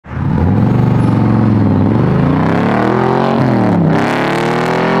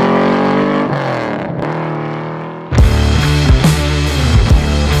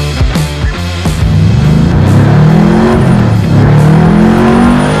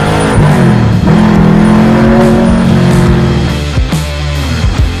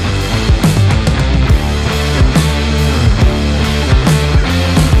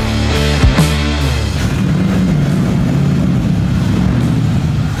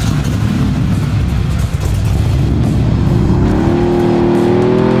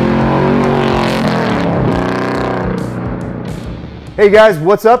Hey guys,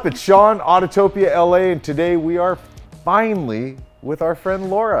 what's up? It's Sean, Autotopia LA, and today we are finally with our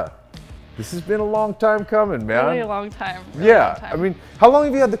friend Laura. This has been a long time coming, man. Really a long time. Long time. I mean, how long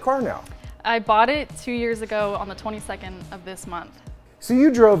have you had the car now? I bought it 2 years ago on the 22nd of this month. So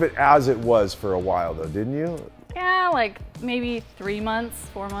you drove it as it was for a while though, didn't you? Yeah, like maybe 3 months,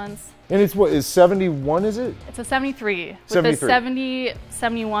 4 months. And it's what, is 71 is it? It's a 73 with 73. the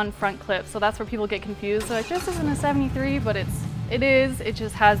 71 front clip. So that's where people get confused. They're like, this isn't a 73, but it is. It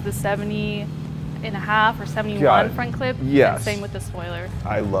just has the 70 and a half or 71 front clip. Yes. And same with the spoiler.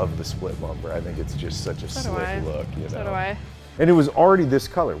 I love the split bumper. I think it's just such a slick look, you know. So do I. And it was already this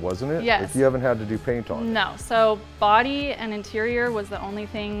color, wasn't it? Yes. Like you haven't had to do paint on it. No. So body and interior was the only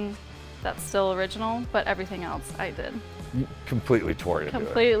thing that's still original, but everything else I did. You completely tore it.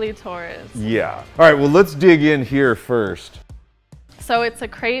 Completely tore it. Yeah. All right, well, let's dig in here first. So it's a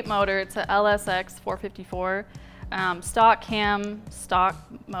crate motor. It's a LSX 454. Stock cam, stock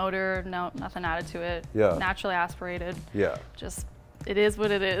motor, no, nothing added to it. Yeah. Naturally aspirated. Yeah. Just, it is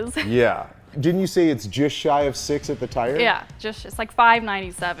what it is. Yeah. Didn't you say it's just shy of 6 at the tire? Yeah, it's like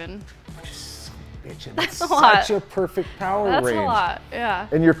 597. That's such a perfect power range. That's a lot, yeah.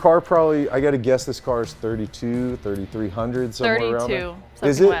 And your car probably, I got to guess this car is 32, 3300, somewhere around there? 32,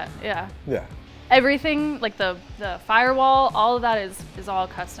 is it? wet, yeah. Yeah. Everything, like the firewall, all of that is all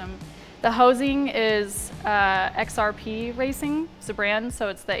custom. The hosing is XRP Racing, it's the brand, so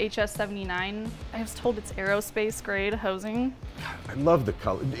it's the HS79. I was told it's aerospace grade hosing. I love the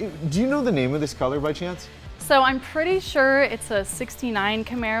color. Do you know the name of this color by chance? So I'm pretty sure it's a 69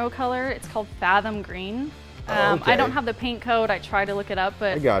 Camaro color. It's called Fathom Green. Okay. I don't have the paint code. I tried to look it up,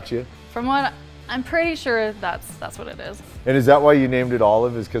 but I got you. From what I'm pretty sure that's what it is. And is that why you named it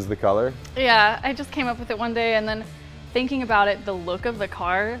Olive, is because of the color? Yeah, I just came up with it one day, and then thinking about it, the look of the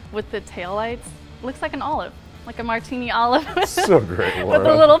car with the taillights looks like an olive, like a martini olive. So great, Laura. With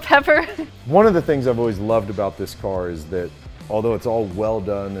a little pepper. One of the things I've always loved about this car is that although it's all well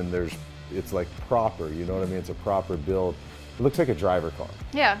done and it's like proper, you know what I mean? It's a proper build. It looks like a driver car.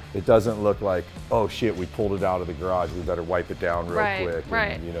 Yeah. It doesn't look like, oh shit, we pulled it out of the garage, we better wipe it down real quick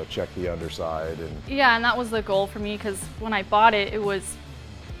and, you know, check the underside. And yeah, and that was the goal for me, because when I bought it, it was,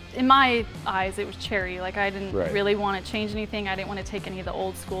 in my eyes, it was cherry. Like I didn't really want to change anything. I didn't want to take any of the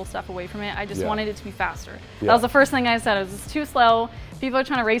old school stuff away from it. I just wanted it to be faster. Yeah. That was the first thing I said. It was just too slow. People are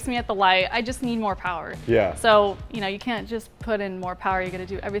trying to race me at the light. I just need more power. Yeah. So, you know, you can't just put in more power. You got to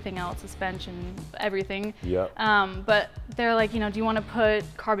do everything else, suspension, everything. Yeah. But they're like, you know, do you want to put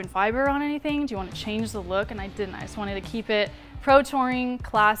carbon fiber on anything? Do you want to change the look? And I didn't. I just wanted to keep it Pro Touring,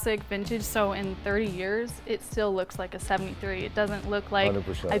 classic, vintage, so in 30 years, it still looks like a 73. It doesn't look like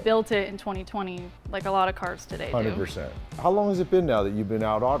 100%. I built it in 2020, like a lot of cars today 100%. do. How long has it been now that you've been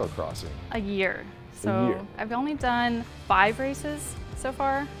out autocrossing? A year. So I've only done 5 races so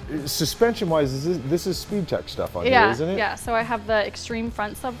far. Suspension-wise, this is Speed Tech stuff on here, isn't it? Yeah, so I have the extreme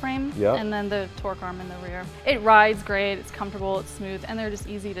front subframe and then the torque arm in the rear. It rides great, it's comfortable, it's smooth, and they're just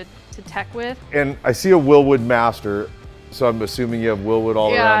easy to tech with. And I see a Willwood Master. So I'm assuming you have Willwood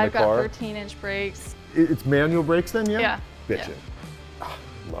all around the car? Yeah, I've got 13-inch brakes. It's manual brakes then, yeah? Yeah. Bitchin'. Ah,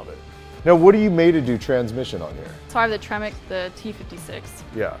 love it. Now, what are you made to do transmission on here? So I have the Tremec, the T56.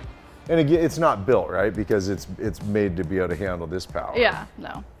 Yeah. And again, it's not built, right? Because it's made to be able to handle this power. Yeah,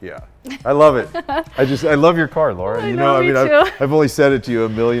 no. Yeah. I love it. I love your car, Laura. I mean, I've only said it to you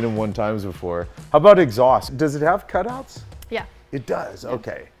 1,000,001 times before. How about exhaust? Does it have cutouts? Yeah. It does,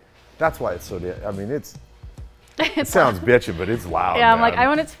 okay. That's why it's so, I mean, it sounds bitchin', but it's loud. Yeah, I'm like, I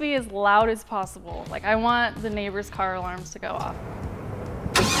want it to be as loud as possible. Like, I want the neighbor's car alarms to go off.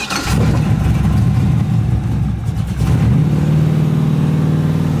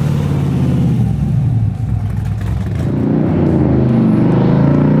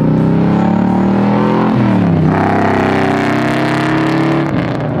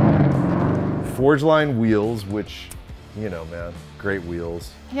 Forge line wheels, which, you know, man, great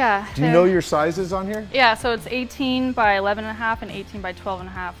wheels. Yeah. Do you know your sizes on here? Yeah, so it's 18 by 11.5 and 18 by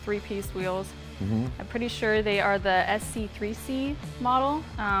 12.5, 3-piece wheels. I'm pretty sure they are the SC3C model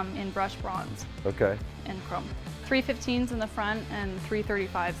in brushed bronze. Okay. And chrome. 315s in the front and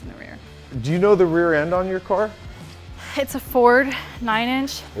 335s in the rear. Do you know the rear end on your car? It's a Ford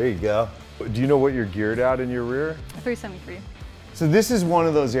 9-inch. There you go. Do you know what you're geared at in your rear? 373. So this is one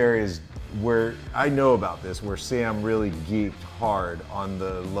of those areas where I know about this, where Sam really geeked hard on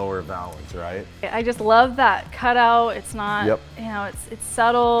the lower valance, right? I just love that cutout. It's not, you know, it's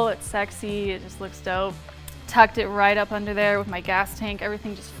subtle, it's sexy, it just looks dope. Tucked it right up under there with my gas tank.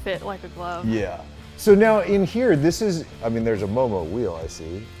 Everything just fit like a glove. Yeah. So now in here, this is, I mean, there's a Momo wheel, I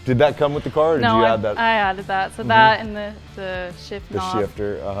see. Did that come with the car, or did you add that? I added that. So that and the shift knob. The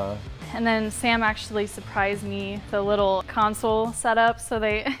shifter, And then Sam actually surprised me, the little console setup. So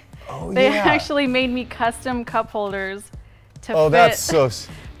they actually made me custom cup holders to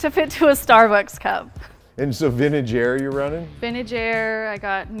fit to a Starbucks cup. And so vintage air you're running? Vintage air, I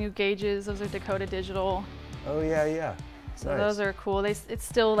got new gauges, those are Dakota Digital. Oh yeah, yeah. So nice. Those are cool. It's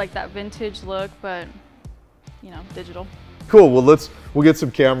still like that vintage look, but you know, digital. Cool, well we'll get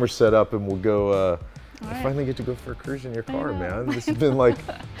some cameras set up and we'll go, I finally get to go for a cruise in your car, man. This has been like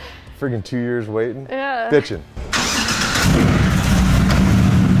friggin' 2 years waiting. Yeah. Bitchin'.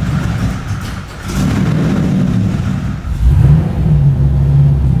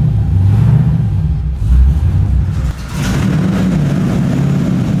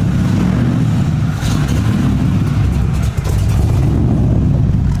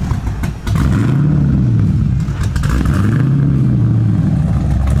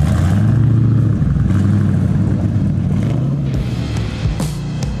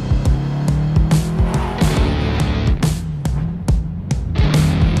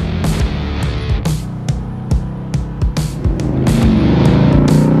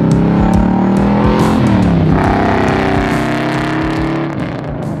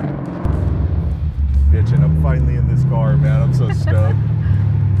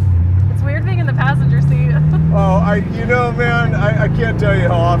 You know, man, I can't tell you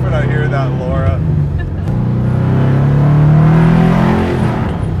how often I hear that, Laura.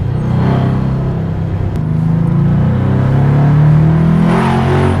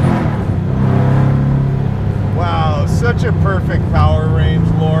 Wow, such a perfect power range,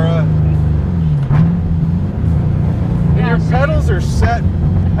 Laura. And your pedals are set.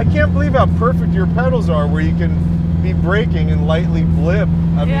 I can't believe how perfect your pedals are, where you can be braking and lightly blip.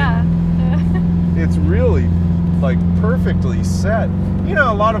 I mean, it's really like perfectly set. You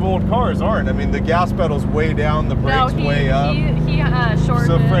know, a lot of old cars aren't. I mean, the gas pedal's way down, the brakes way up. He shortened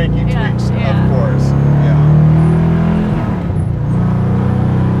so Frankie tweaks, yeah. Of course. Yeah.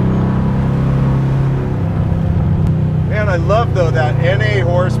 Man, I love though that NA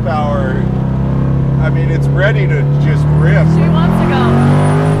horsepower. I mean, it's ready to just rip. She wants to go.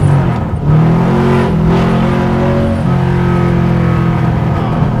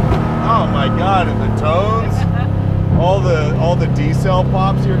 Oh my God, and the tones. all the D-cell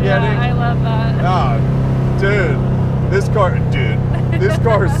pops you're getting. I love that. Ah, dude, this car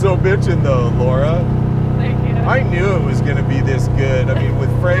is so bitchin' though, Laura. Thank you. I knew it was gonna be this good. I mean, with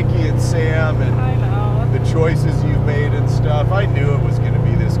Frankie and Sam and the choices you've made and stuff, I knew it was gonna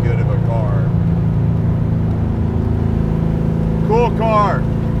be this good of a car. Cool car.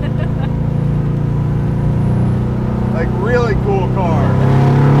 Like really cool car.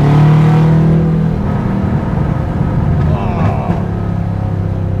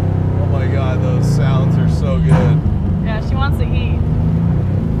 Those sounds are so good. Yeah, she wants to eat.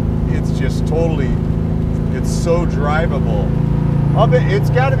 It's just totally, it's so drivable. I'll bet it's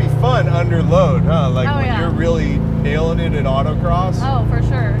got to be fun under load, huh? Like when you're really nailing it at autocross. Oh, for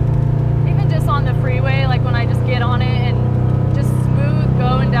sure. Even just on the freeway, like when I just get on it and just smooth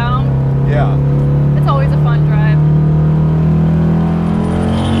going down. Yeah. It's always a fun drive.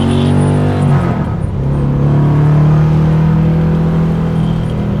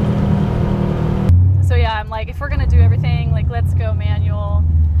 Like, if we're gonna do everything, like, let's go manual.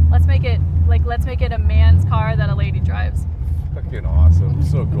 Let's make it a man's car that a lady drives. Fucking awesome.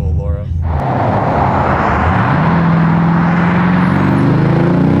 So cool, Laura.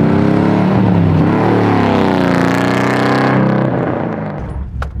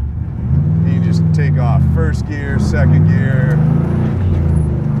 You just take off first gear, second gear.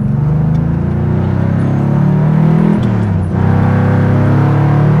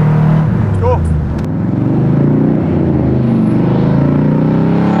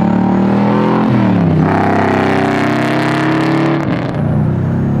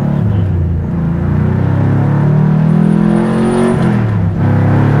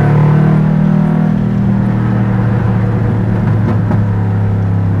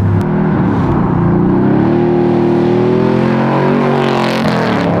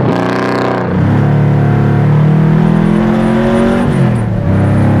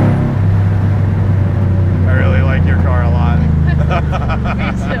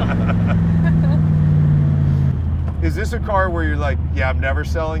 Is this a car where you're like, yeah, I'm never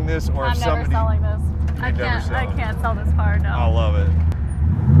selling this, or I'm if somebody? I'm never selling this. I can't sell this car. No. I love it.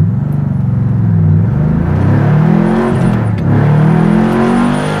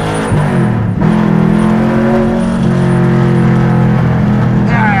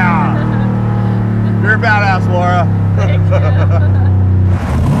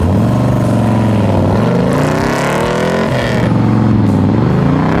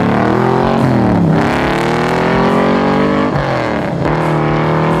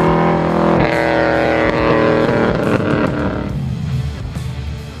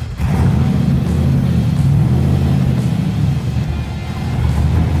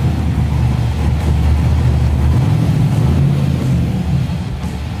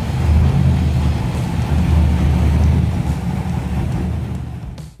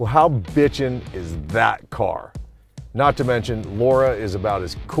 Well, how bitchin' is that car? Not to mention, Laura is about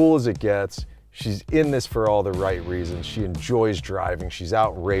as cool as it gets. She's in this for all the right reasons. She enjoys driving, she's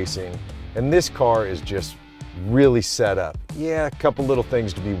out racing, and this car is just really set up. Yeah, a couple little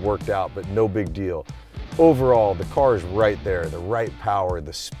things to be worked out, but no big deal. Overall, the car is right there, the right power,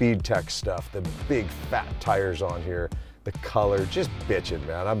 the speed tech stuff, the big fat tires on here, the color, just bitchin',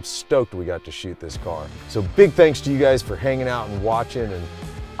 man. I'm stoked we got to shoot this car. So big thanks to you guys for hanging out and watching, and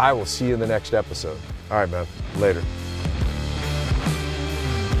I will see you in the next episode. All right, man, later.